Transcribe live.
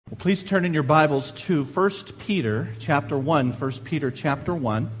Please turn in your Bibles to 1 Peter chapter 1. 1 Peter chapter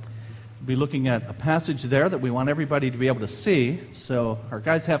 1. We'll be looking at a passage there that we want everybody to be able to see. So our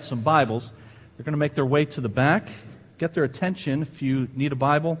guys have some Bibles. They're going to make their way to the back. Get their attention if you need a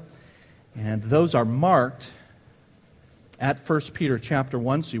Bible. And those are marked at 1 Peter chapter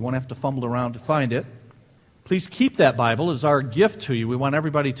 1, so you won't have to fumble around to find it. Please keep that Bible as our gift to you. We want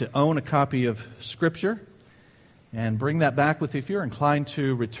everybody to own a copy of Scripture. And bring that back with you if you're inclined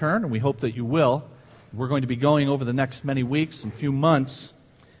to return, and we hope that you will. We're going to be going over the next many weeks and few months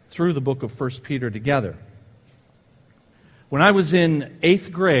through the book of 1 Peter together. When I was in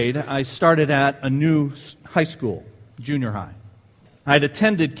 8th grade, I started at a new high school, junior high. I had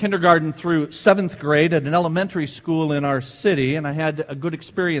attended kindergarten through 7th grade at an elementary school in our city, and I had a good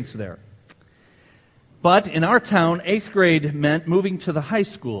experience there. But in our town, 8th grade meant moving to the high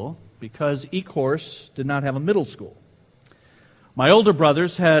school, because Ecorse did not have a middle school. My older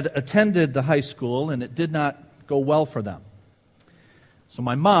brothers had attended the high school, and it did not go well for them. So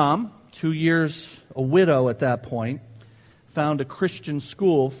my mom, 2 years a widow at that point, found a Christian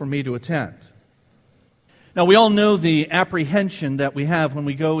school for me to attend. Now, we all know the apprehension that we have when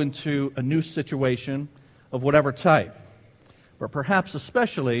we go into a new situation of whatever type, but perhaps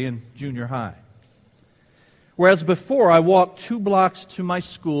especially in junior high. Whereas before I walked 2 blocks to my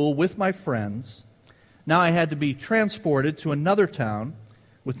school with my friends, now I had to be transported to another town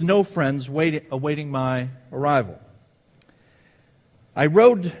with no friends awaiting my arrival. I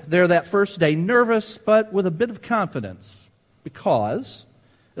rode there that first day nervous but with a bit of confidence because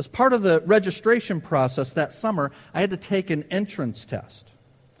as part of the registration process that summer, I had to take an entrance test.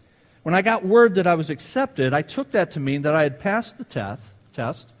 When I got word that I was accepted, I took that to mean that I had passed the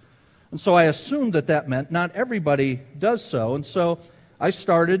test. And so I assumed that that meant not everybody does so, and so I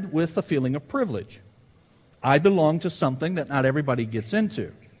started with a feeling of privilege. I belong to something that not everybody gets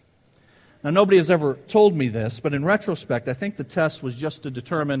into. Now, nobody has ever told me this, but in retrospect, I think the test was just to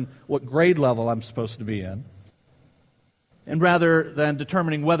determine what grade level I'm supposed to be in. And rather than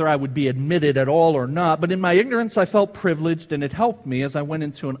determining whether I would be admitted at all or not, but in my ignorance, I felt privileged, and it helped me as I went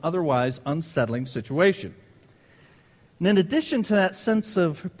into an otherwise unsettling situation. And in addition to that sense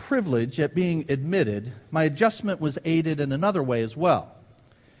of privilege at being admitted, my adjustment was aided in another way as well,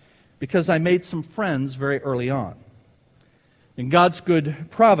 because I made some friends very early on. In God's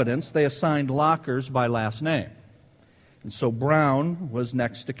good providence, they assigned lockers by last name. And so Brown was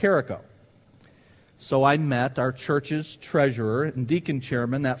next to Carrico. So I met our church's treasurer and deacon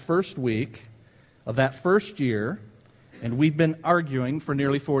chairman that first week of that first year, and we've been arguing for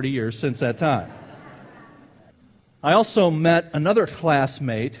nearly 40 years since that time. I also met another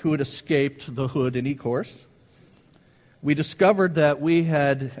classmate who had escaped the hood in Ecorse. We discovered that we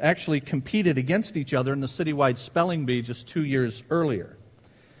had actually competed against each other in the citywide spelling bee just 2 years earlier.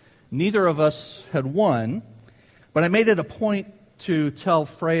 Neither of us had won, but I made it a point to tell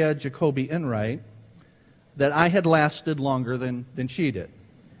Freya Jacoby Enright that I had lasted longer than she did.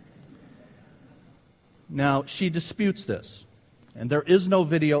 Now, she disputes this, and there is no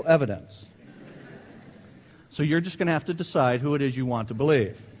video evidence. So you're just going to have to decide who it is you want to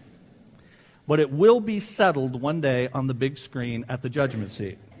believe. But it will be settled one day on the big screen at the judgment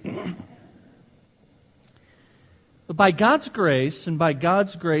seat. But by God's grace and by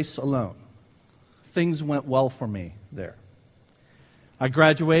God's grace alone, things went well for me there. I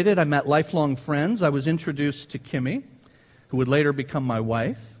graduated, I met lifelong friends, I was introduced to Kimmy, who would later become my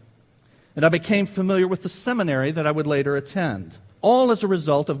wife, and I became familiar with the seminary that I would later attend. All as a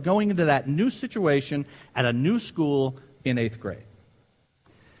result of going into that new situation at a new school in 8th grade.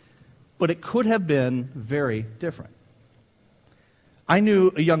 But it could have been very different. I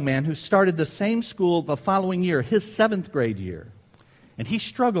knew a young man who started the same school the following year, his 7th grade year, and he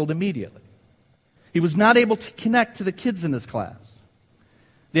struggled immediately. He was not able to connect to the kids in his class.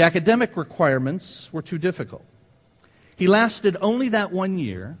 The academic requirements were too difficult. He lasted only that 1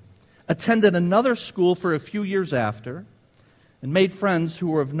 year, attended another school for a few years after, and made friends who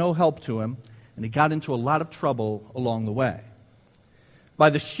were of no help to him, and he got into a lot of trouble along the way.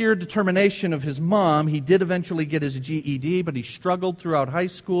 By the sheer determination of his mom, he did eventually get his GED, but he struggled throughout high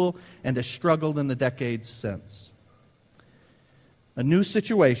school and has struggled in the decades since. A new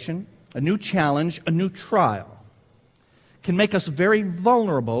situation, a new challenge, a new trial can make us very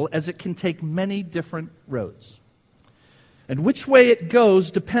vulnerable as it can take many different roads. And which way it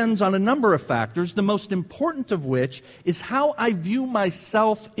goes depends on a number of factors, the most important of which is how I view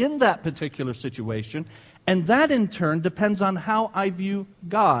myself in that particular situation, and that in turn depends on how I view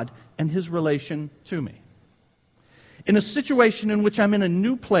God and His relation to me. In a situation in which I'm in a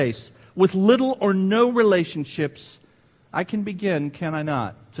new place with little or no relationships I can begin, can I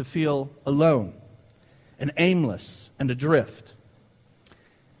not, to feel alone and aimless and adrift.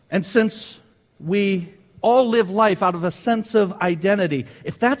 And since we all live life out of a sense of identity,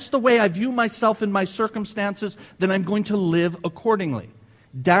 if that's the way I view myself in my circumstances, then I'm going to live accordingly.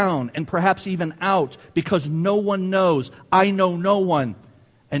 Down and perhaps even out, because no one knows. I know no one,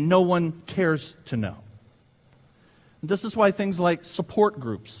 and no one cares to know. And this is why things like support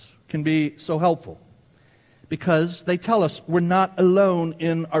groups can be so helpful, because they tell us we're not alone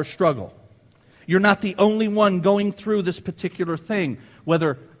in our struggle. You're not the only one going through this particular thing,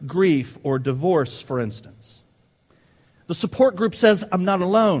 whether grief or divorce, for instance. The support group says I'm not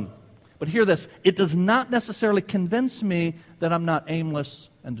alone. But hear this, it does not necessarily convince me that I'm not aimless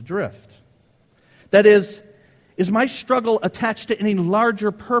and adrift. That is my struggle attached to any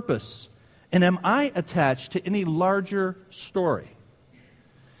larger purpose? And am I attached to any larger story?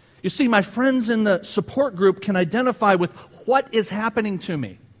 You see, my friends in the support group can identify with what is happening to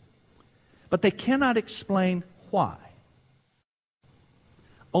me, but they cannot explain why.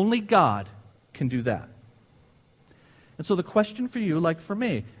 Only God can do that. And so the question for you, like for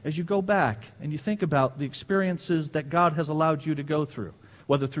me, as you go back and you think about the experiences that God has allowed you to go through,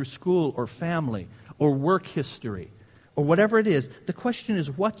 whether through school or family or work history or whatever it is, the question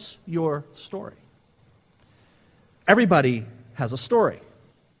is, what's your story? Everybody has a story.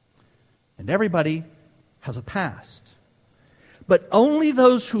 And everybody has a past. But only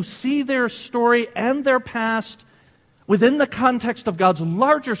those who see their story and their past within the context of God's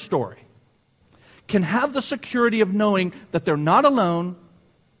larger story can have the security of knowing that they're not alone,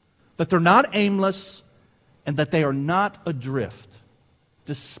 that they're not aimless, and that they are not adrift,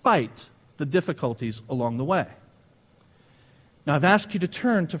 despite the difficulties along the way. Now, I've asked you to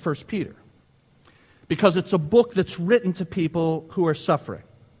turn to 1 Peter, because it's a book that's written to people who are suffering.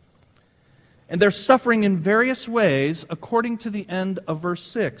 And they're suffering in various ways according to the end of verse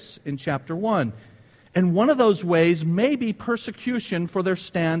 6 in chapter 1. And one of those ways may be persecution for their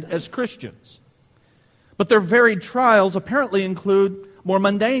stand as Christians. But their varied trials apparently include more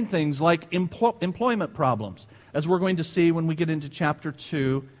mundane things like employment problems, as we're going to see when we get into chapter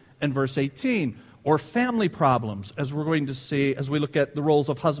 2 and verse 18, or family problems, as we're going to see as we look at the roles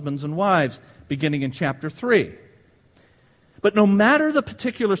of husbands and wives beginning in chapter 3. But no matter the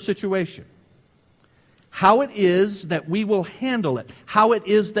particular situation, how it is that we will handle it, how it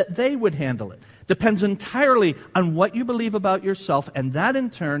is that they would handle it, depends entirely on what you believe about yourself, and that in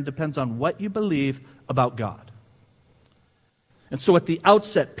turn depends on what you believe about God. And so at the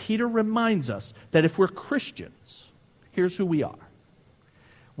outset, Peter reminds us that if we're Christians, here's who we are.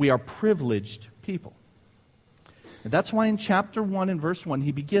 We are privileged people. And that's why in chapter 1 and verse 1,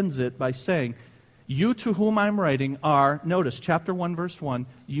 he begins it by saying, you to whom I'm writing are, notice, chapter 1, verse 1,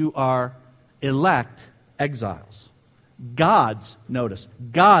 you are elect exiles. God's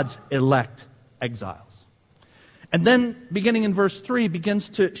elect exiles. And then, beginning in verse 3, begins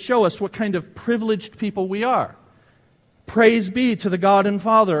to show us what kind of privileged people we are. Praise be to the God and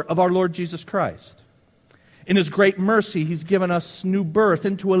Father of our Lord Jesus Christ. In His great mercy, He's given us new birth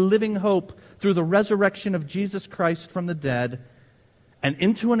into a living hope through the resurrection of Jesus Christ from the dead, and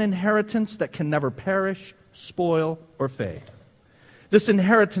into an inheritance that can never perish, spoil, or fade. This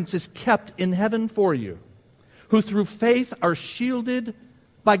inheritance is kept in heaven for you, who through faith are shielded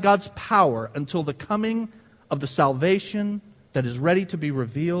by God's power until the coming of the salvation that is ready to be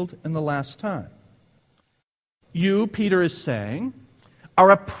revealed in the last time. You, Peter is saying,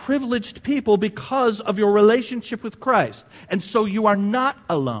 are a privileged people because of your relationship with Christ. And so you are not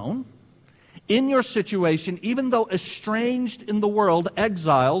alone in your situation, even though estranged in the world,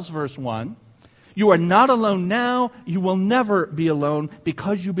 exiles, verse 1. You are not alone now. You will never be alone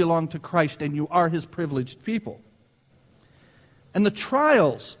because you belong to Christ and you are His privileged people. And the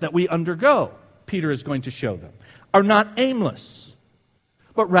trials that we undergo, Peter is going to show them, are not aimless,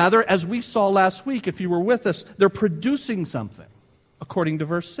 but rather, as we saw last week, if you were with us, they're producing something, according to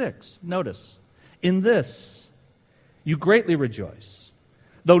verse 6. Notice, in this you greatly rejoice,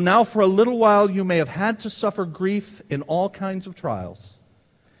 though now for a little while you may have had to suffer grief in all kinds of trials.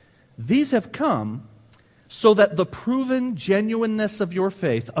 These have come so that the proven genuineness of your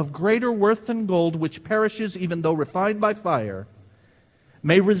faith, of greater worth than gold, which perishes even though refined by fire,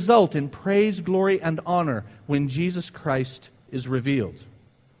 may result in praise, glory, and honor when Jesus Christ is revealed.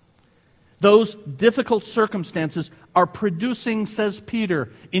 Those difficult circumstances are producing, says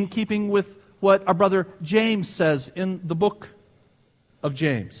Peter, in keeping with what our brother James says in the book of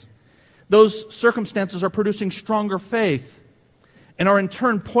James. Those circumstances are producing stronger faith and are in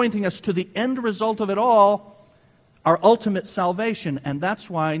turn pointing us to the end result of it all, our ultimate salvation. And that's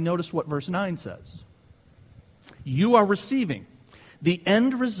why, notice what verse 9 says. you are receiving the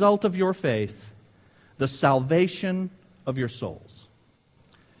end result of your faith, the salvation of your souls.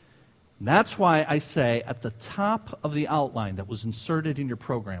 That's why I say at the top of the outline that was inserted in your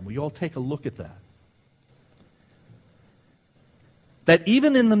program, will you all take a look at that? That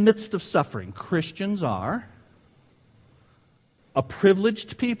even in the midst of suffering, Christians are a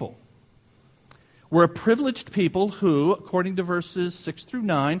privileged people. We're a privileged people who, according to verses 6 through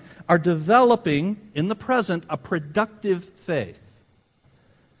 9, are developing in the present a productive faith.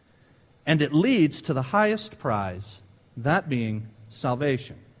 And it leads to the highest prize, that being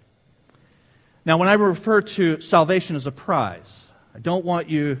salvation. Now, when I refer to salvation as a prize, I don't want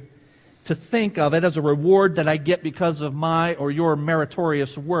you to think of it as a reward that I get because of my or your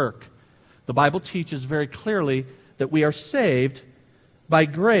meritorious work. The Bible teaches very clearly that we are saved by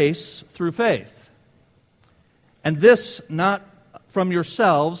grace through faith. And this not from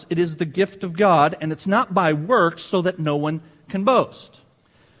yourselves, it is the gift of God, and it's not by works so that no one can boast.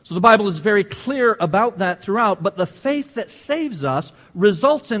 So the Bible is very clear about that throughout, but the faith that saves us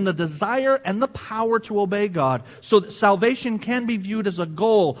results in the desire and the power to obey God, so that salvation can be viewed as a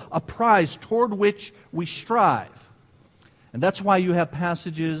goal, a prize toward which we strive. And that's why you have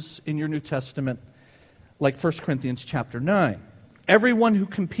passages in your New Testament like 1 Corinthians chapter 9. Everyone who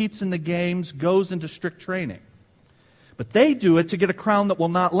competes in the games goes into strict training. But they do it to get a crown that will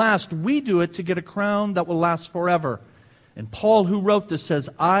not last. We do it to get a crown that will last forever. And Paul, who wrote this, says,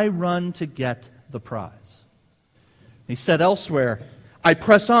 I run to get the prize. He said elsewhere, I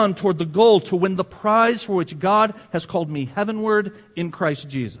press on toward the goal to win the prize for which God has called me heavenward in Christ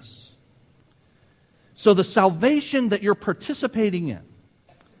Jesus. So the salvation that you're participating in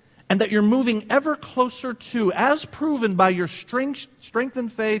and that you're moving ever closer to, as proven by your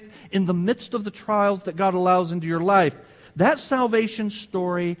strengthened faith in the midst of the trials that God allows into your life, that salvation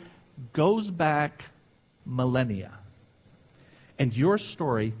story goes back millennia. And your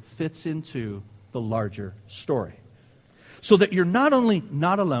story fits into the larger story. So that you're not only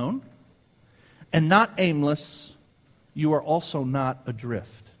not alone and not aimless, you are also not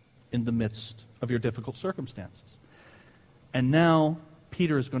adrift in the midst of your difficult circumstances. And now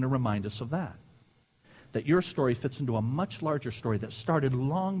Peter is going to remind us of that. That your story fits into a much larger story that started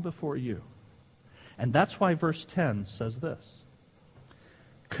long before you. And that's why verse 10 says this.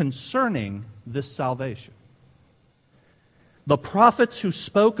 Concerning this salvation, the prophets who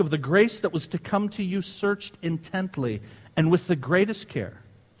spoke of the grace that was to come to you searched intently and with the greatest care,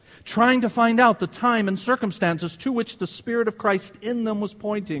 trying to find out the time and circumstances to which the Spirit of Christ in them was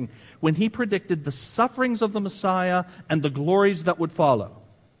pointing when He predicted the sufferings of the Messiah and the glories that would follow.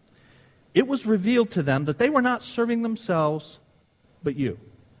 It was revealed to them that they were not serving themselves, but you,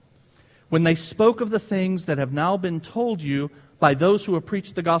 when they spoke of the things that have now been told you by those who have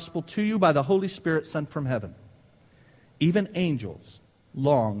preached the gospel to you by the Holy Spirit sent from heaven. Even angels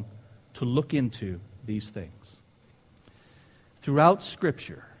long to look into these things. Throughout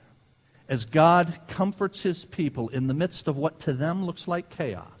Scripture, as God comforts His people in the midst of what to them looks like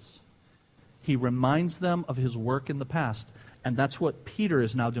chaos, He reminds them of His work in the past. And that's what Peter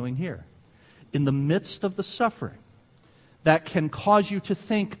is now doing here. In the midst of the suffering that can cause you to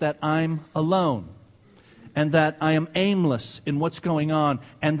think that I'm alone, and that I am aimless in what's going on,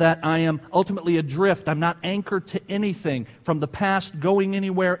 and that I am ultimately adrift. I'm not anchored to anything from the past going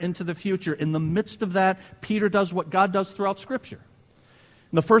anywhere into the future. In the midst of that, Peter does what God does throughout Scripture.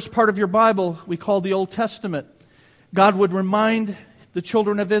 In the first part of your Bible, we call the Old Testament, God would remind the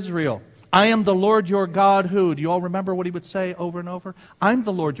children of Israel, I am the Lord your God who, do you all remember what He would say over and over? I'm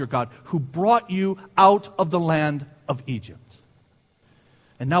the Lord your God who brought you out of the land of Egypt.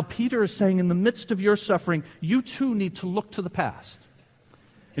 And now Peter is saying in the midst of your suffering, you too need to look to the past.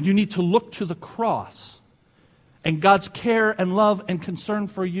 And you need to look to the cross. And God's care and love and concern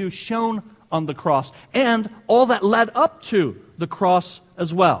for you shown on the cross. And all that led up to the cross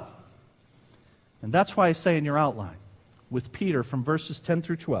as well. And that's why I say in your outline, with Peter from verses 10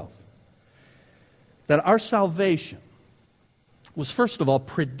 through 12, that our salvation was first of all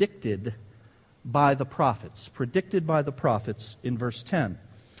predicted by the prophets. Predicted by the prophets in verse 10.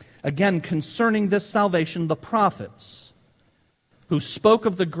 Again, concerning this salvation, the prophets who spoke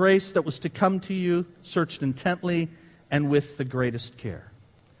of the grace that was to come to you searched intently and with the greatest care.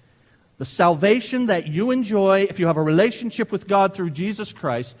 The salvation that you enjoy if you have a relationship with God through Jesus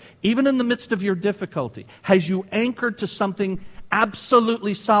Christ, even in the midst of your difficulty, has you anchored to something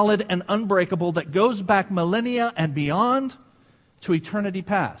absolutely solid and unbreakable that goes back millennia and beyond to eternity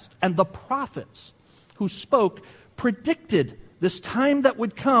past. And the prophets who spoke predicted this time that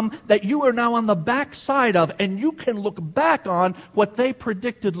would come that you are now on the backside of, and you can look back on what they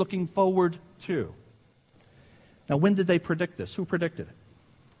predicted looking forward to. Now, when did they predict this? Who predicted it?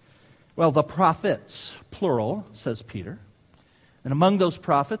 Well, the prophets, plural, says Peter. And among those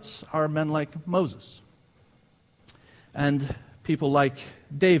prophets are men like Moses and people like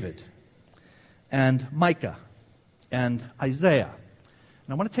David and Micah and Isaiah.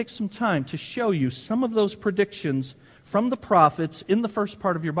 And I want to take some time to show you some of those predictions from the prophets in the first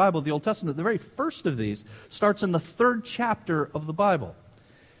part of your Bible, the Old Testament. The very first of these starts in the 3rd chapter of the Bible.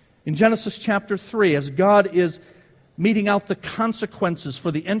 In Genesis chapter 3, as God is meting out the consequences for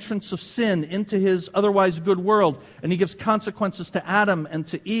the entrance of sin into His otherwise good world, and He gives consequences to Adam and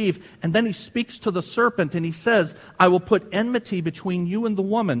to Eve, and then He speaks to the serpent and He says, I will put enmity between you and the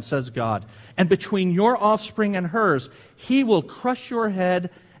woman, says God, and between your offspring and hers. He will crush your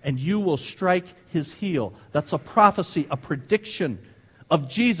head and you will strike his heel. That's a prophecy, a prediction of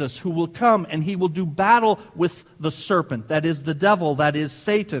Jesus who will come and He will do battle with the serpent, that is the devil, that is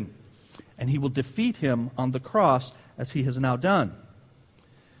Satan, and He will defeat him on the cross as He has now done.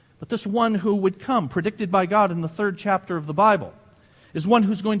 But this one who would come, predicted by God in the 3rd chapter of the Bible, is one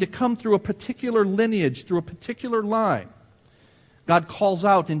who's going to come through a particular lineage, through a particular line. God calls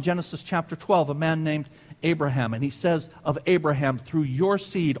out in Genesis chapter 12 a man named Abraham, and He says of Abraham, through your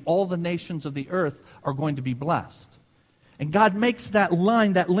seed, all the nations of the earth are going to be blessed. And God makes that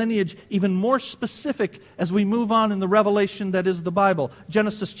line, that lineage, even more specific as we move on in the revelation that is the Bible.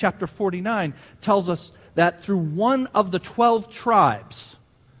 Genesis chapter 49 tells us that through one of the 12 tribes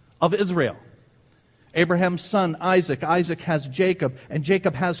of Israel, Abraham's son Isaac has Jacob, and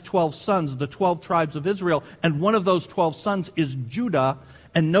Jacob has 12 sons, the 12 tribes of Israel, and one of those 12 sons is Judah.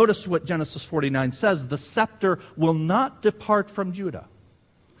 And notice what Genesis 49 says, the scepter will not depart from Judah,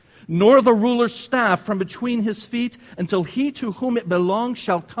 nor the ruler's staff from between his feet, until he to whom it belongs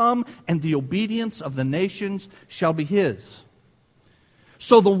shall come, and the obedience of the nations shall be his.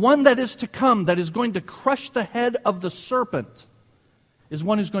 So the one that is to come, that is going to crush the head of the serpent, is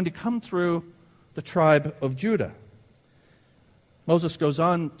one who's going to come through the tribe of Judah. Moses goes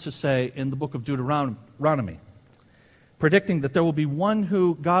on to say in the book of Deuteronomy, predicting that there will be one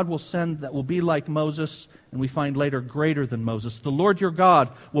who God will send that will be like Moses, and we find later greater than Moses. The Lord your God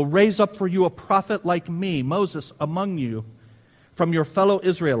will raise up for you a prophet like me, Moses, among you, from your fellow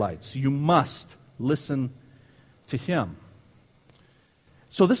Israelites. You must listen to him.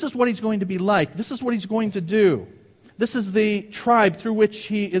 So this is what he's going to be like. This is what he's going to do. This is the tribe through which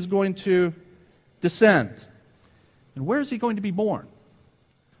he is going to descend. And where is he going to be born?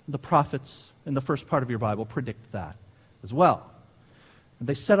 The prophets in the first part of your Bible predict that as well. And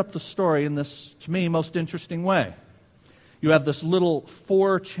they set up the story in this, to me, most interesting way. You have this little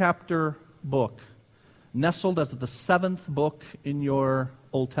 4-chapter book, nestled as the 7th book in your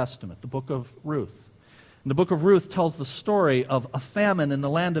Old Testament, the book of Ruth. And the book of Ruth tells the story of a famine in the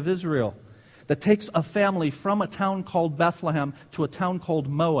land of Israel that takes a family from a town called Bethlehem to a town called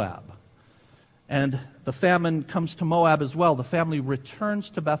Moab. And the famine comes to Moab as well. The family returns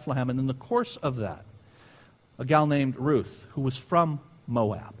to Bethlehem, and in the course of that, a gal named Ruth, who was from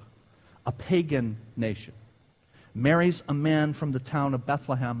Moab, a pagan nation, marries a man from the town of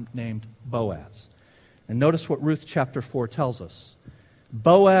Bethlehem named Boaz. And notice what Ruth chapter 4 tells us.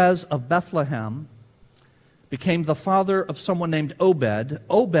 Boaz of Bethlehem became the father of someone named Obed,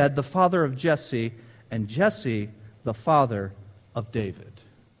 Obed the father of Jesse, and Jesse the father of David.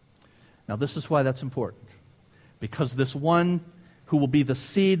 Now this is why that's important. Because this one who will be the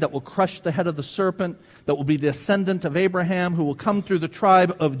seed that will crush the head of the serpent, that will be the descendant of Abraham, who will come through the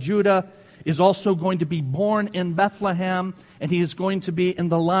tribe of Judah, is also going to be born in Bethlehem, and he is going to be in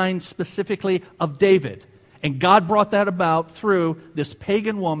the line specifically of David. And God brought that about through this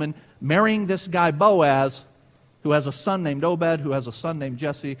pagan woman marrying this guy Boaz, who has a son named Obed, who has a son named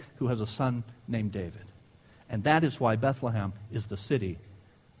Jesse, who has a son named David. And that is why Bethlehem is the city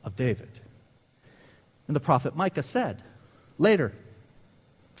of David. And the prophet Micah said later,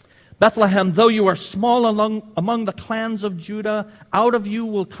 Bethlehem, though you are small among the clans of Judah, out of you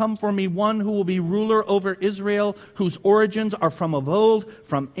will come for me one who will be ruler over Israel, whose origins are from of old,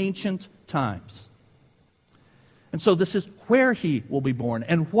 from ancient times. And so this is where he will be born,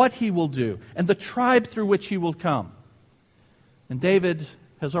 and what he will do, and the tribe through which he will come. And David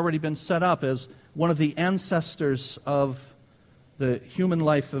has already been set up as one of the ancestors of the human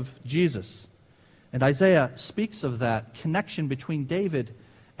life of Jesus. And Isaiah speaks of that connection between David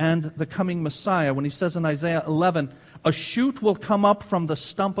and the coming Messiah when he says in Isaiah 11, a shoot will come up from the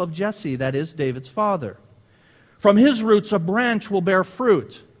stump of Jesse, that is David's father. From his roots a branch will bear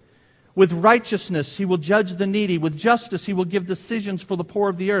fruit. With righteousness he will judge the needy. With justice he will give decisions for the poor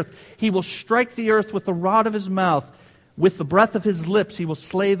of the earth. He will strike the earth with the rod of his mouth. With the breath of his lips he will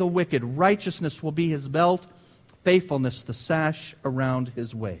slay the wicked. Righteousness will be his belt, faithfulness the sash around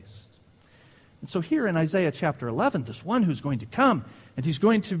his waist. And so here in Isaiah chapter 11, this one who's going to come, and he's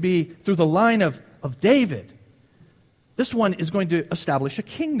going to be through the line of David, this one is going to establish a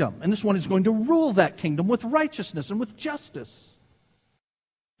kingdom, and this one is going to rule that kingdom with righteousness and with justice.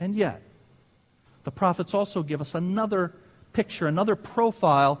 And yet, the prophets also give us another picture, another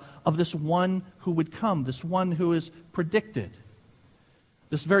profile of this one who would come, this one who is predicted.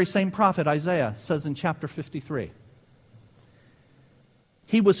 This very same prophet, Isaiah, says in chapter 53,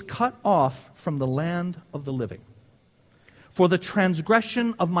 "He was cut off from the land of the living. For the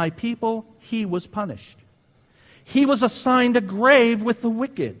transgression of my people he was punished. He was assigned a grave with the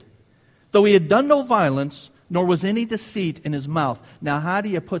wicked, though he had done no violence, nor was any deceit in his mouth." Now, how do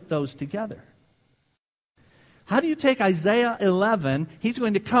you put those together? How do you take Isaiah 11, he's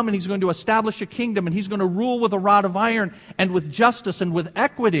going to come and he's going to establish a kingdom and he's going to rule with a rod of iron and with justice and with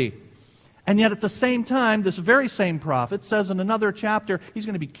equity. And yet at the same time, this very same prophet says in another chapter, he's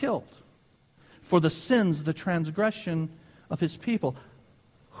going to be killed for the sins, the transgression of his people.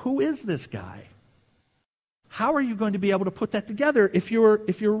 Who is this guy? How are you going to be able to put that together if you're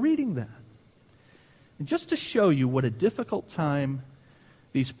reading that? And just to show you what a difficult time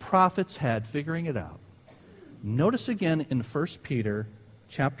these prophets had figuring it out, notice again in 1 Peter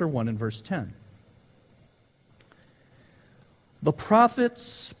chapter 1 and verse 10. The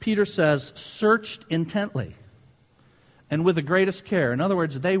prophets, Peter says, searched intently and with the greatest care. In other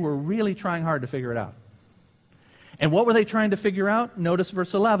words, they were really trying hard to figure it out. And what were they trying to figure out? Notice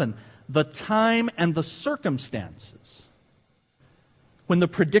verse 11. The time and the circumstances when the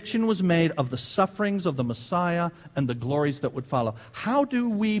prediction was made of the sufferings of the Messiah and the glories that would follow. How do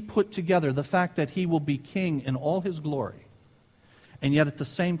we put together the fact that he will be king in all his glory, and yet at the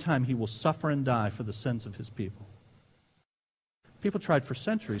same time he will suffer and die for the sins of his people? People tried for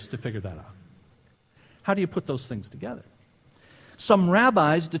centuries to figure that out. How do you put those things together? Some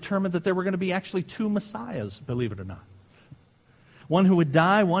rabbis determined that there were going to be actually two Messiahs, believe it or not. One who would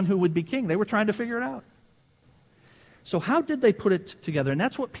die, one who would be king. They were trying to figure it out. So how did they put it together? And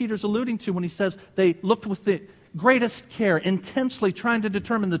that's what Peter's alluding to when he says they looked with the greatest care, intensely trying to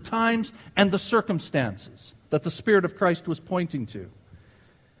determine the times and the circumstances that the Spirit of Christ was pointing to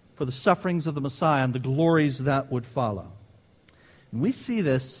for the sufferings of the Messiah and the glories that would follow. And we see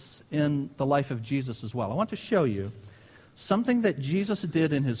this in the life of Jesus as well. I want to show you something that Jesus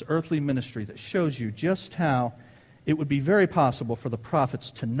did in his earthly ministry that shows you just how it would be very possible for the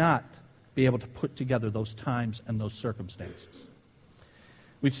prophets to not be able to put together those times and those circumstances.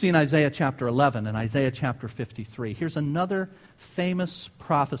 We've seen Isaiah chapter 11 and Isaiah chapter 53. Here's another famous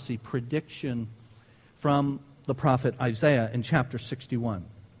prophecy, prediction from the prophet Isaiah in chapter 61.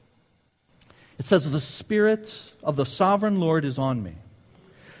 It says, "The Spirit of the sovereign Lord is on me,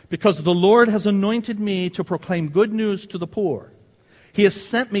 because the Lord has anointed me to proclaim good news to the poor. He has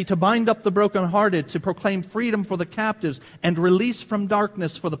sent me to bind up the brokenhearted, to proclaim freedom for the captives and release from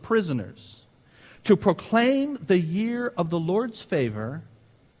darkness for the prisoners, to proclaim the year of the Lord's favor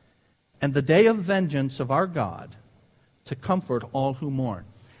and the day of vengeance of our God, to comfort all who mourn."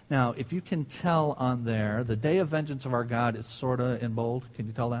 Now, if you can tell on there, the day of vengeance of our God is sort of in bold. Can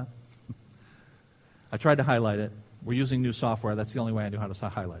you tell that? I tried to highlight it. We're using new software. That's the only way I knew how to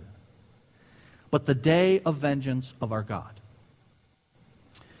highlight it. But the day of vengeance of our God.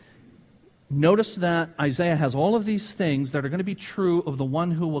 Notice that Isaiah has all of these things that are going to be true of the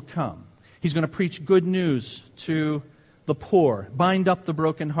one who will come. He's going to preach good news to the poor, bind up the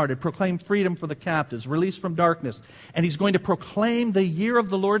brokenhearted, proclaim freedom for the captives, release from darkness. And he's going to proclaim the year of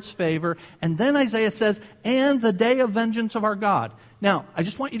the Lord's favor. And then Isaiah says, and the day of vengeance of our God. Now, I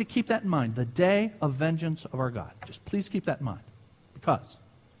just want you to keep that in mind. The day of vengeance of our God. Just please keep that in mind. Because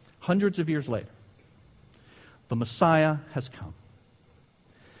hundreds of years later, the Messiah has come.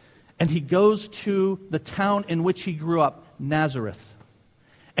 And he goes to the town in which he grew up, Nazareth.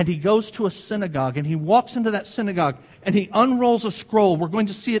 And he goes to a synagogue, and he walks into that synagogue, and he unrolls a scroll. We're going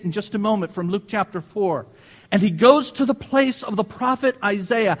to see it in just a moment from Luke chapter 4. And he goes to the place of the prophet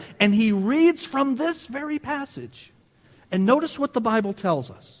Isaiah, and he reads from this very passage. And notice what the Bible tells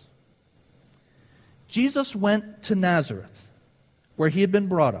us. Jesus went to Nazareth, where he had been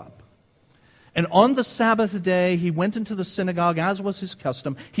brought up. And on the Sabbath day, he went into the synagogue, as was his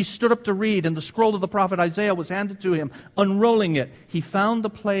custom. He stood up to read, and the scroll of the prophet Isaiah was handed to him. Unrolling it, he found the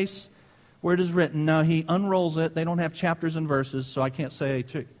place where it is written. Now, he unrolls it. They don't have chapters and verses, so I can't say,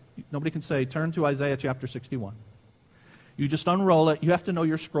 nobody can say, turn to Isaiah chapter 61. You just unroll it. You have to know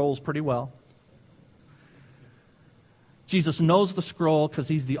your scrolls pretty well. Jesus knows the scroll because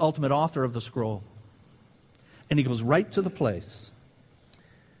he's the ultimate author of the scroll. And he goes right to the place.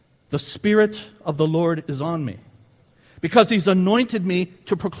 The Spirit of the Lord is on me, because He's anointed me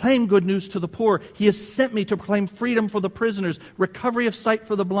to proclaim good news to the poor. He has sent me to proclaim freedom for the prisoners, recovery of sight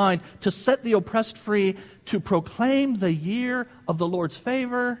for the blind, to set the oppressed free, to proclaim the year of the Lord's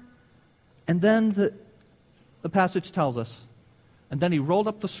favor. And then the passage tells us, and then He rolled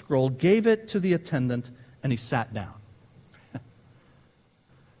up the scroll, gave it to the attendant, and He sat down.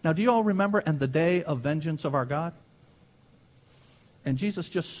 Now, do you all remember, and the day of vengeance of our God? And Jesus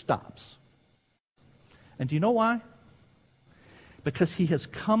just stops. And do you know why? Because He has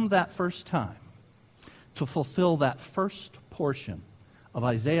come that first time to fulfill that first portion of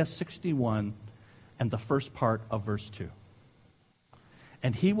Isaiah 61 and the first part of verse 2.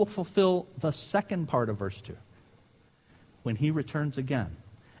 And He will fulfill the second part of verse 2 when He returns again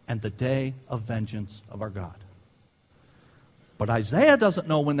and the day of vengeance of our God. But Isaiah doesn't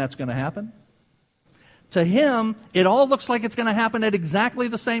know when that's going to happen. To him, it all looks like it's going to happen at exactly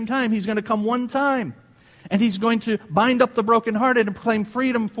the same time. He's going to come one time. And He's going to bind up the brokenhearted and proclaim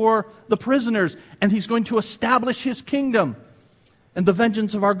freedom for the prisoners. And He's going to establish His kingdom. And the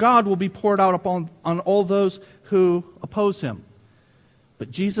vengeance of our God will be poured out upon all those who oppose Him. But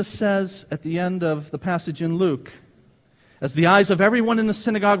Jesus says at the end of the passage in Luke, as the eyes of everyone in the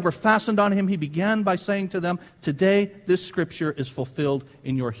synagogue were fastened on Him, He began by saying to them, "Today this Scripture is fulfilled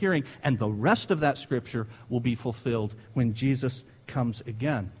in your hearing." And the rest of that Scripture will be fulfilled when Jesus comes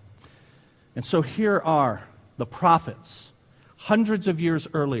again. And so here are the prophets, hundreds of years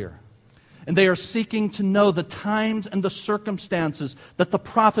earlier. And they are seeking to know the times and the circumstances that the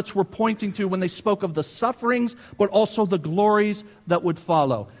prophets were pointing to when they spoke of the sufferings, but also the glories that would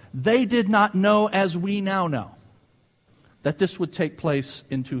follow. They did not know, as we now know, that this would take place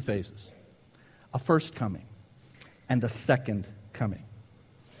in two phases: a first coming and a second coming.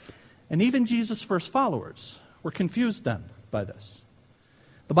 And even Jesus' first followers were confused then by this.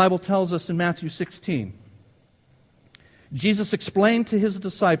 The Bible tells us in Matthew 16, Jesus explained to His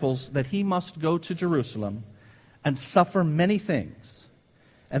disciples that He must go to Jerusalem and suffer many things,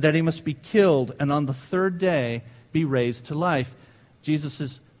 and that He must be killed and on the third day be raised to life. Jesus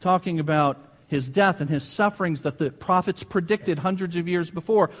is talking about His death and His sufferings that the prophets predicted hundreds of years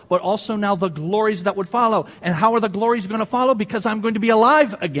before, but also now the glories that would follow. And how are the glories going to follow? Because I'm going to be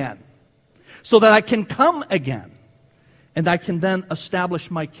alive again, so that I can come again. And I can then establish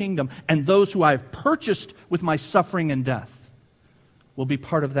my kingdom. And those who I have purchased with my suffering and death will be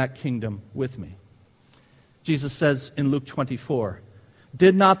part of that kingdom with me. Jesus says in Luke 24,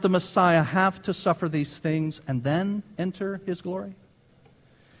 "Did not the Messiah have to suffer these things and then enter His glory?"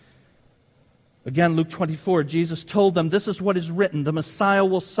 Again, Luke 24, Jesus told them, "This is what is written, the Messiah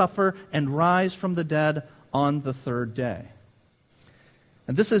will suffer and rise from the dead on the third day."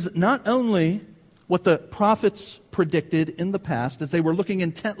 And this is not only what the prophets predicted in the past, as they were looking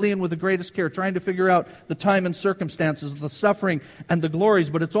intently and with the greatest care, trying to figure out the time and circumstances, the suffering and the glories,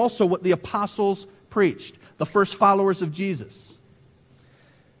 but it's also what the apostles preached, the first followers of Jesus.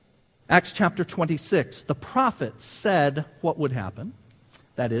 Acts chapter 26, the prophets said what would happen,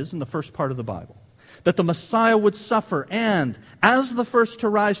 that is, in the first part of the Bible, that the Messiah would suffer and, as the first to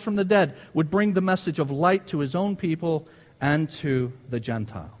rise from the dead, would bring the message of light to His own people and to the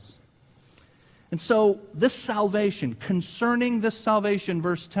Gentiles. And so this salvation, concerning this salvation,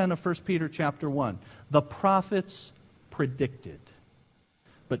 verse 10 of 1 Peter chapter 1, the prophets predicted.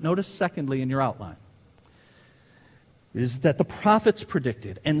 But notice secondly in your outline, is that the prophets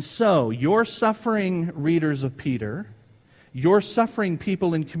predicted. And so your suffering readers of Peter, your suffering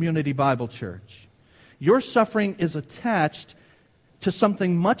people in Community Bible Church, your suffering is attached to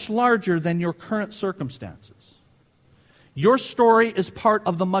something much larger than your current circumstances. Your story is part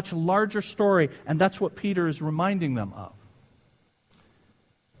of the much larger story, and that's what Peter is reminding them of.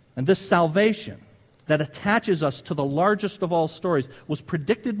 And this salvation that attaches us to the largest of all stories was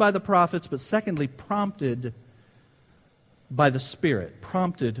predicted by the prophets, but secondly, prompted by the Spirit.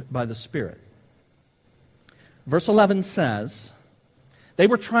 Prompted by the Spirit. Verse 11 says, they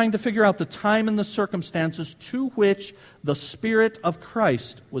were trying to figure out the time and the circumstances to which the Spirit of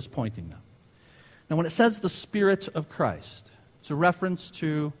Christ was pointing them. Now, when it says the Spirit of Christ, it's a reference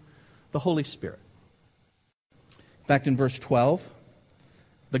to the Holy Spirit. In fact, in verse 12,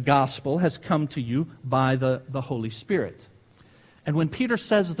 the gospel has come to you by the Holy Spirit. And when Peter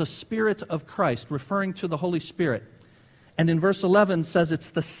says the Spirit of Christ, referring to the Holy Spirit, and in verse 11 says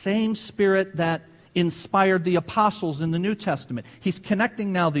it's the same Spirit that inspired the apostles in the New Testament. He's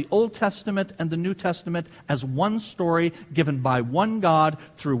connecting now the Old Testament and the New Testament as one story given by one God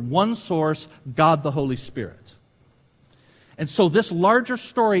through one source, God the Holy Spirit. And so this larger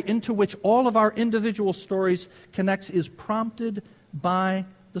story into which all of our individual stories connects is prompted by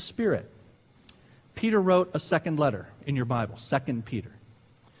the Spirit. Peter wrote a second letter in your Bible, 2 Peter.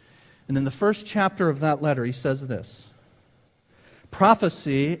 And in the first chapter of that letter, he says this: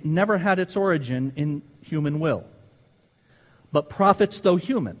 prophecy never had its origin in human will, but prophets, though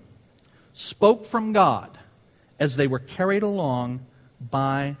human, spoke from God as they were carried along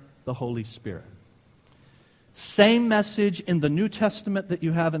by the Holy Spirit. Same message in the New Testament that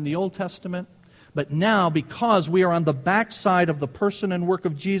you have in the Old Testament, but now, because we are on the backside of the person and work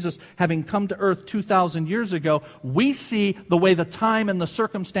of Jesus having come to earth 2,000 years ago, we see the way the time and the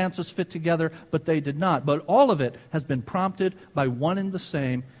circumstances fit together, but they did not. But all of it has been prompted by one and the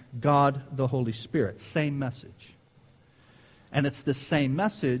same God, the Holy Spirit. Same message. And it's the same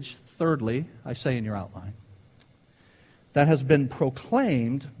message, thirdly, I say in your outline, that has been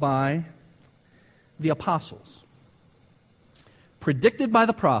proclaimed by the apostles, predicted by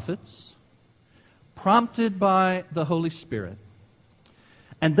the prophets, prompted by the Holy Spirit.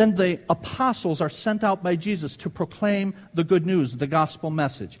 And then the apostles are sent out by Jesus to proclaim the good news, the gospel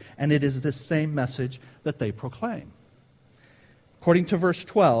message. And it is this same message that they proclaim. According to verse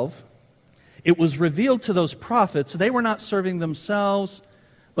 12, it was revealed to those prophets they were not serving themselves,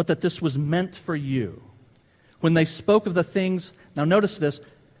 but that this was meant for you. When they spoke of the things, now notice this,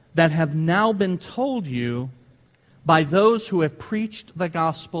 that have now been told you by those who have preached the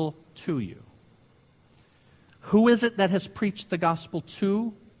gospel to you. Who is it that has preached the gospel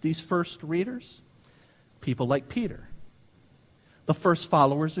to these first readers? People like Peter, the first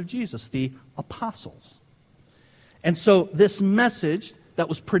followers of Jesus, the apostles. And so this message that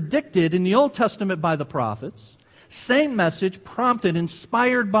was predicted in the Old Testament by the prophets, same message, prompted,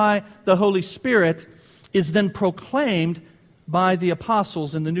 inspired by the Holy Spirit, is then proclaimed by the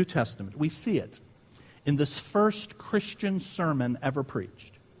apostles in the New Testament. We see it in this first Christian sermon ever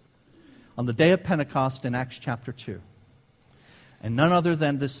preached on the day of Pentecost in Acts chapter 2. And none other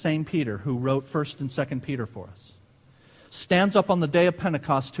than this same Peter who wrote 1st and 2nd Peter for us stands up on the day of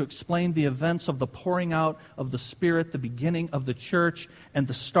Pentecost to explain the events of the pouring out of the Spirit, the beginning of the church, and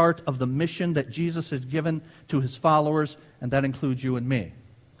the start of the mission that Jesus has given to his followers, and that includes you and me.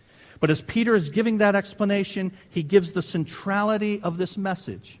 But as Peter is giving that explanation, he gives the centrality of this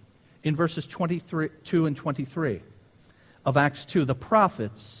message in verses 22 and 23 of Acts 2. The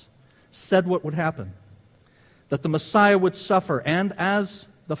prophets said what would happen, that the Messiah would suffer, and as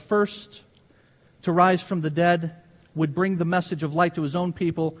the first to rise from the dead, would bring the message of light to his own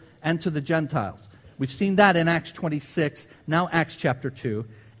people and to the Gentiles. We've seen that in Acts 26, now Acts chapter 2,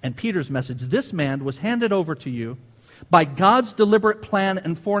 and Peter's message. This man was handed over to you by God's deliberate plan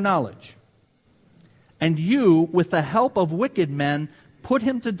and foreknowledge. And you, with the help of wicked men, put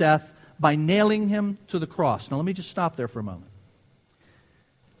him to death by nailing him to the cross. Now let me just stop there for a moment.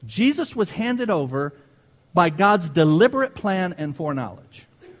 Jesus was handed over by God's deliberate plan and foreknowledge.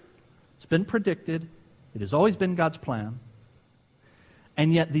 It's been predicted. It has always been God's plan.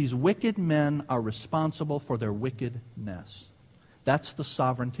 And yet these wicked men are responsible for their wickedness. That's the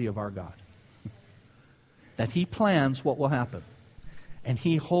sovereignty of our God. That He plans what will happen. And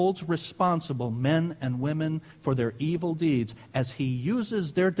He holds responsible men and women for their evil deeds as He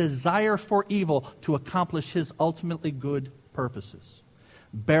uses their desire for evil to accomplish His ultimately good purposes.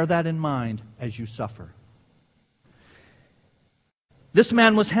 Bear that in mind as you suffer. This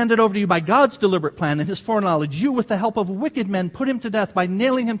man was handed over to you by God's deliberate plan and His foreknowledge. You, with the help of wicked men, put him to death by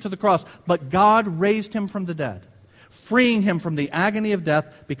nailing him to the cross. But God raised him from the dead, freeing him from the agony of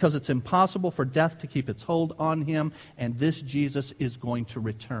death, because it's impossible for death to keep its hold on him. And this Jesus is going to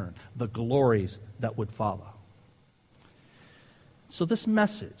return, the glories that would follow. So this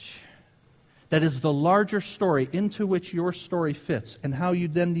message, that is the larger story into which your story fits, and how you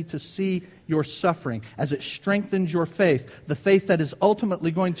then need to see your suffering as it strengthens your faith, the faith that is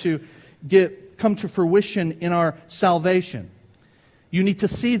ultimately going to come to fruition in our salvation. You need to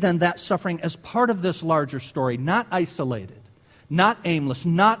see then that suffering as part of this larger story, not isolated, not aimless,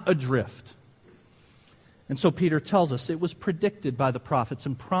 not adrift. And so Peter tells us it was predicted by the prophets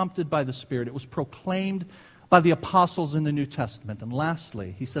and prompted by the Spirit. It was proclaimed by the apostles in the New Testament. And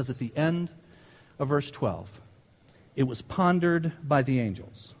lastly, he says at the end of verse 12, it was pondered by the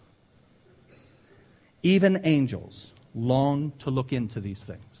angels. Even angels long to look into these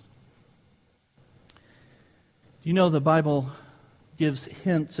things. You know, the Bible gives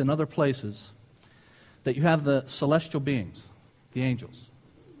hints in other places that you have the celestial beings, the angels,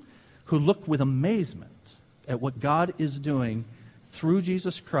 who look with amazement at what God is doing through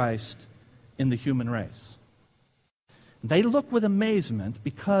Jesus Christ in the human race. They look with amazement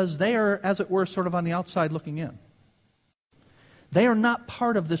because they are, as it were, sort of on the outside looking in. They are not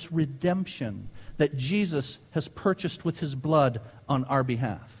part of this redemption that Jesus has purchased with His blood on our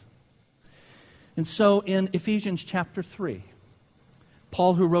behalf. And so in Ephesians chapter 3,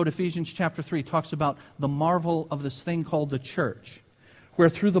 Paul, who wrote Ephesians chapter 3, talks about the marvel of this thing called the church, where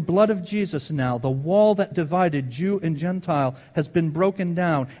through the blood of Jesus now, the wall that divided Jew and Gentile has been broken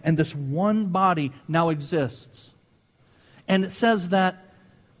down, and this one body now exists. And it says that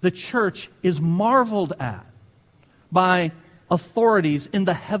the church is marveled at by authorities in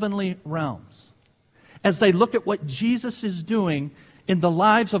the heavenly realms as they look at what Jesus is doing in the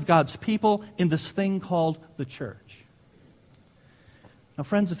lives of God's people in this thing called the church. Now,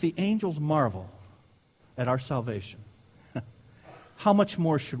 friends, if the angels marvel at our salvation, how much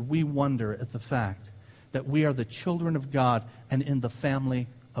more should we wonder at the fact that we are the children of God and in the family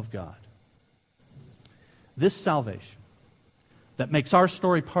of God? This salvation that makes our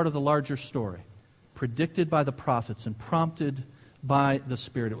story part of the larger story, predicted by the prophets and prompted by the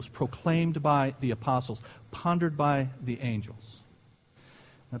Spirit. It was proclaimed by the apostles, pondered by the angels.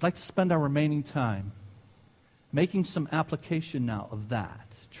 I'd like to spend our remaining time making some application now of that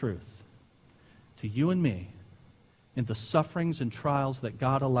truth to you and me in the sufferings and trials that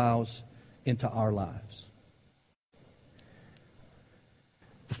God allows into our lives.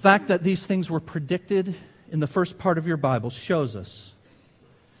 The fact that these things were predicted in the first part of your Bible shows us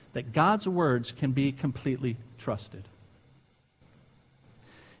that God's words can be completely trusted.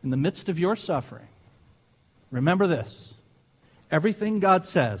 In the midst of your suffering, remember this: everything God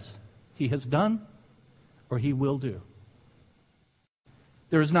says He has done or He will do.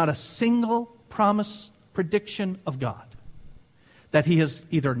 There is not a single promise, prediction of God that He has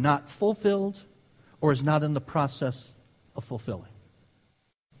either not fulfilled or is not in the process of fulfilling.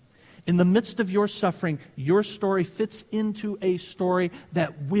 In the midst of your suffering, your story fits into a story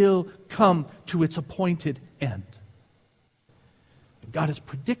that will come to its appointed end. God has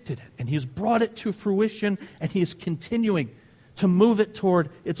predicted it, and He has brought it to fruition, and He is continuing to move it toward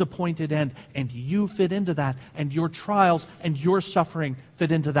its appointed end. And you fit into that, and your trials and your suffering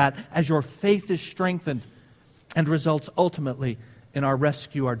fit into that as your faith is strengthened and results ultimately in our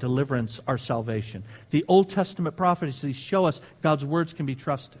rescue, our deliverance, our salvation. The Old Testament prophecies show us God's words can be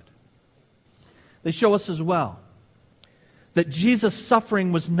trusted. They show us as well that Jesus'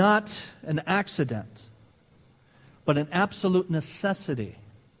 suffering was not an accident, but an absolute necessity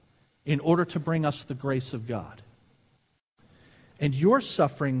in order to bring us the grace of God. And your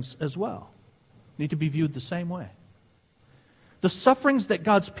sufferings as well need to be viewed the same way. The sufferings that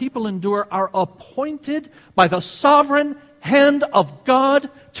God's people endure are appointed by the sovereign hand of God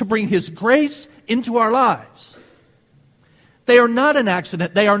to bring His grace into our lives. They are not an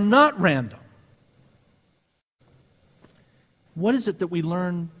accident. They are not random. What is it that we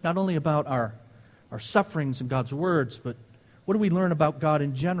learn not only about our sufferings and God's words, but what do we learn about God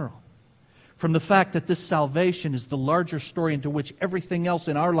in general? From the fact that this salvation is the larger story into which everything else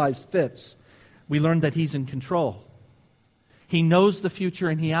in our lives fits, we learn that He's in control. He knows the future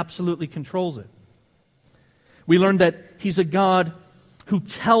and He absolutely controls it. We learn that He's a God who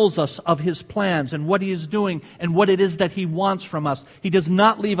tells us of His plans and what He is doing and what it is that He wants from us. He does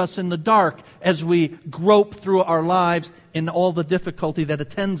not leave us in the dark as we grope through our lives in all the difficulty that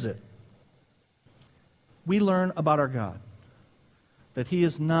attends it. We learn about our God that He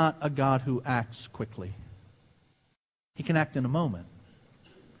is not a God who acts quickly. He can act in a moment,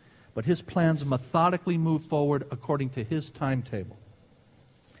 but His plans methodically move forward according to His timetable.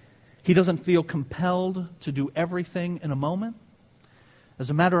 He doesn't feel compelled to do everything in a moment. As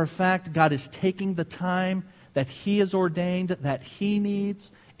a matter of fact, God is taking the time that He has ordained, that He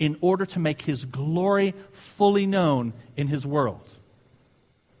needs, in order to make His glory fully known in His world.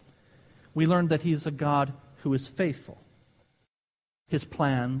 We learned that He is a God who is faithful. His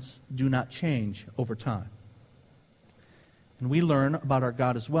plans do not change over time. And we learn about our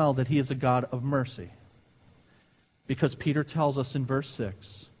God as well that He is a God of mercy. Because Peter tells us in verse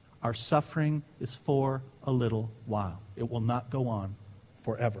 6, our suffering is for a little while. It will not go on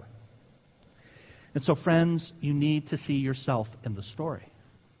forever. And so, friends, you need to see yourself in the story.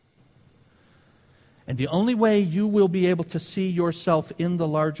 And the only way you will be able to see yourself in the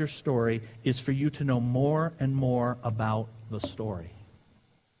larger story is for you to know more and more about the story.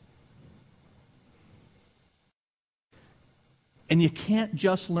 And you can't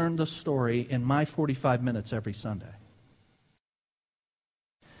just learn the story in my 45 minutes every Sunday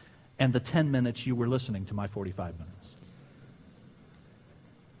and the 10 minutes you were listening to my 45 minutes.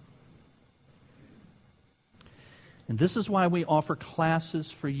 And this is why we offer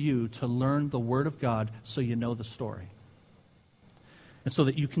classes for you to learn the Word of God so you know the story. And so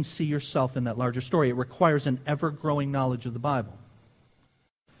that you can see yourself in that larger story. It requires an ever-growing knowledge of the Bible.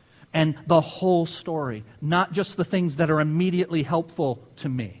 And the whole story, not just the things that are immediately helpful to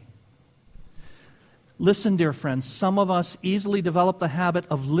me. Listen, dear friends, some of us easily develop the habit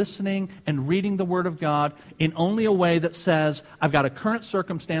of listening and reading the Word of God in only a way that says, I've got a current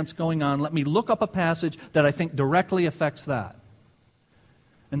circumstance going on, let me look up a passage that I think directly affects that.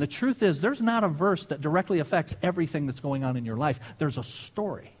 And the truth is, there's not a verse that directly affects everything that's going on in your life. There's a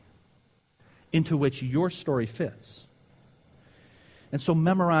story into which your story fits. And so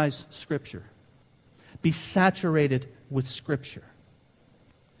memorize Scripture. Be saturated with Scripture.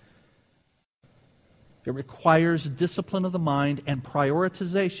 It requires discipline of the mind and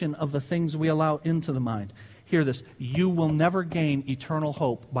prioritization of the things we allow into the mind. Hear this. You will never gain eternal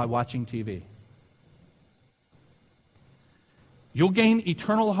hope by watching TV. You'll gain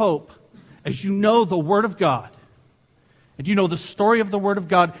eternal hope as you know the Word of God. And you know the story of the Word of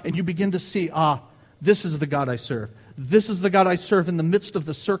God, and you begin to see, this is the God I serve. This is the God I serve in the midst of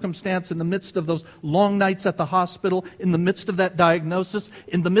the circumstance, in the midst of those long nights at the hospital, in the midst of that diagnosis,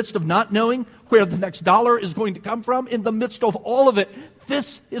 in the midst of not knowing where the next dollar is going to come from, in the midst of all of it.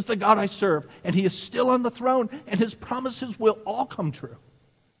 This is the God I serve, and He is still on the throne, and His promises will all come true.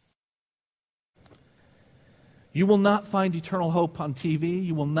 You will not find eternal hope on TV.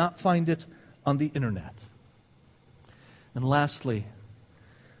 You will not find it on the internet. And lastly,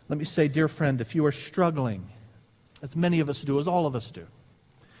 let me say, dear friend, if you are struggling, as many of us do, as all of us do,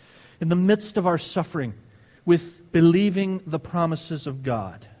 in the midst of our suffering with believing the promises of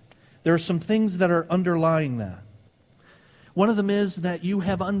God, there are some things that are underlying that. One of them is that you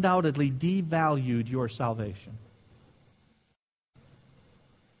have undoubtedly devalued your salvation.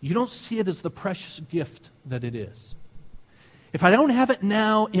 You don't see it as the precious gift that it is. If I don't have it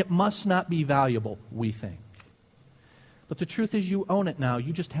now, it must not be valuable, we think. But the truth is you own it now.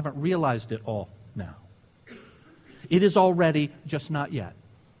 You just haven't realized it all now. It is already, just not yet.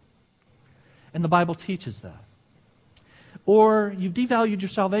 And the Bible teaches that. Or you've devalued your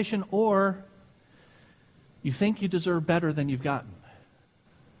salvation, or you think you deserve better than you've gotten.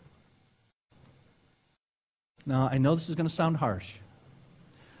 Now, I know this is going to sound harsh,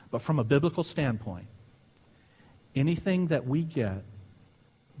 but from a biblical standpoint, anything that we get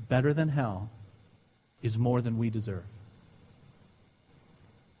better than hell is more than we deserve.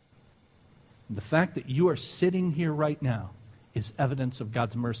 And the fact that you are sitting here right now is evidence of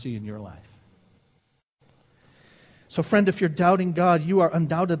God's mercy in your life. So friend, if you're doubting God, you are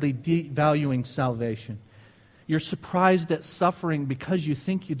undoubtedly devaluing salvation. You're surprised at suffering because you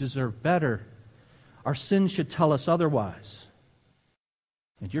think you deserve better. Our sin should tell us otherwise.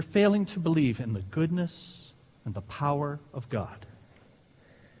 And you're failing to believe in the goodness and the power of God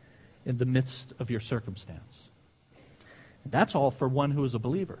in the midst of your circumstance. And that's all for one who is a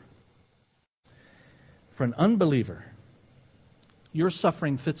believer. For an unbeliever, your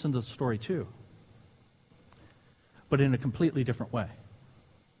suffering fits into the story too, but in a completely different way.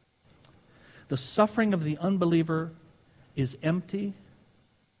 The suffering of the unbeliever is empty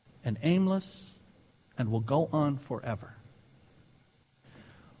and aimless and will go on forever.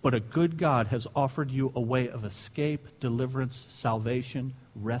 But a good God has offered you a way of escape, deliverance, salvation,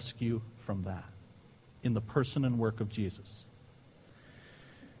 rescue from that in the person and work of Jesus.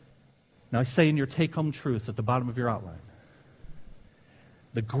 Now I say in your take-home truth at the bottom of your outline,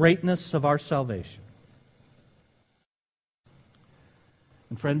 the greatness of our salvation.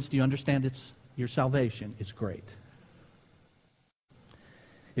 And friends, do you understand your salvation is great?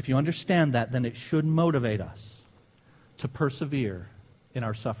 If you understand that, then it should motivate us to persevere in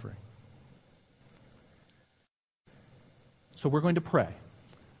our suffering. So we're going to pray.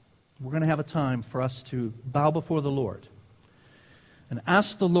 We're going to have a time for us to bow before the Lord and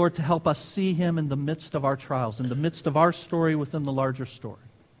ask the Lord to help us see Him in the midst of our trials, in the midst of our story within the larger story.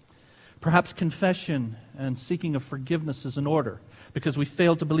 Perhaps confession and seeking of forgiveness is in order because we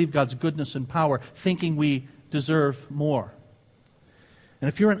failed to believe God's goodness and power, thinking we deserve more. And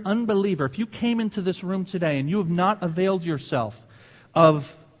if you're an unbeliever, if you came into this room today and you have not availed yourself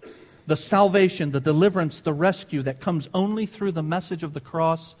of the salvation, the deliverance, the rescue that comes only through the message of the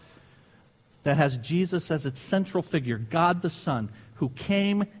cross that has Jesus as its central figure, God the Son, who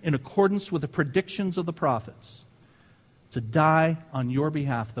came in accordance with the predictions of the prophets to die on your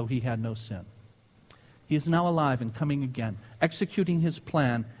behalf, though He had no sin. He is now alive and coming again, executing His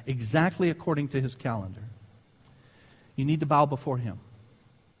plan exactly according to His calendar. You need to bow before Him.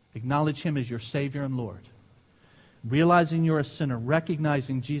 Acknowledge Him as your Savior and Lord. Realizing you're a sinner,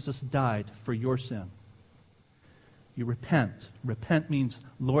 recognizing Jesus died for your sin. You repent. Repent means,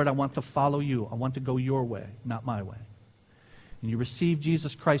 Lord, I want to follow You. I want to go Your way, not my way. And you receive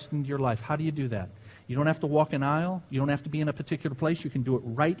Jesus Christ into your life. How do you do that? You don't have to walk an aisle. You don't have to be in a particular place. You can do it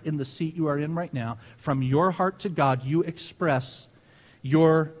right in the seat you are in right now. From your heart to God, you express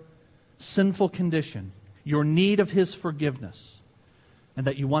your sinful condition, your need of His forgiveness, and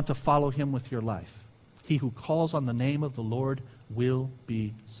that you want to follow Him with your life. He who calls on the name of the Lord will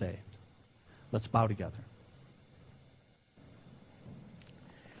be saved. Let's bow together.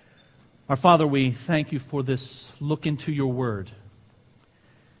 Our Father, we thank you for this look into your word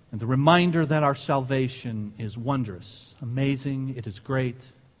and the reminder that our salvation is wondrous, amazing, it is great.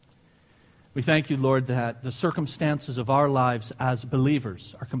 We thank you, Lord, that the circumstances of our lives as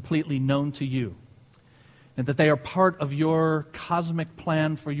believers are completely known to you, and that they are part of your cosmic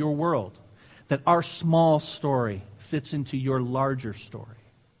plan for your world, that our small story fits into your larger story.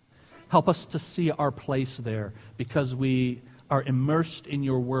 Help us to see our place there, because we are immersed in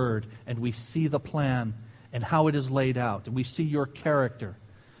your word and we see the plan and how it is laid out, and we see your character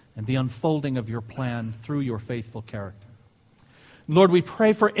and the unfolding of your plan through your faithful character. Lord, we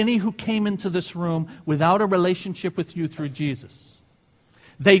pray for any who came into this room without a relationship with you through Jesus.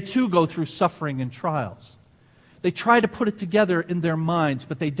 They too go through suffering and trials. They try to put it together in their minds,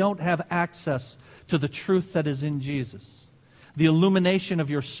 but they don't have access to the truth that is in Jesus. The illumination of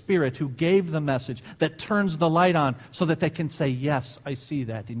your Spirit who gave the message that turns the light on so that they can say, yes, I see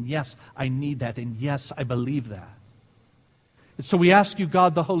that, and yes, I need that, and yes, I believe that. And so we ask you,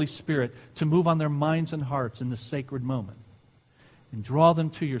 God the Holy Spirit, to move on their minds and hearts in this sacred moment and draw them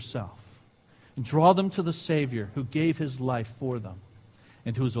to yourself and draw them to the Savior who gave His life for them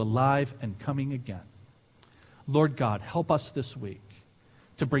and who is alive and coming again. Lord God, help us this week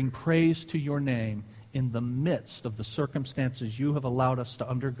to bring praise to your name in the midst of the circumstances you have allowed us to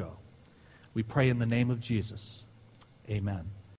undergo. We pray in the name of Jesus. Amen.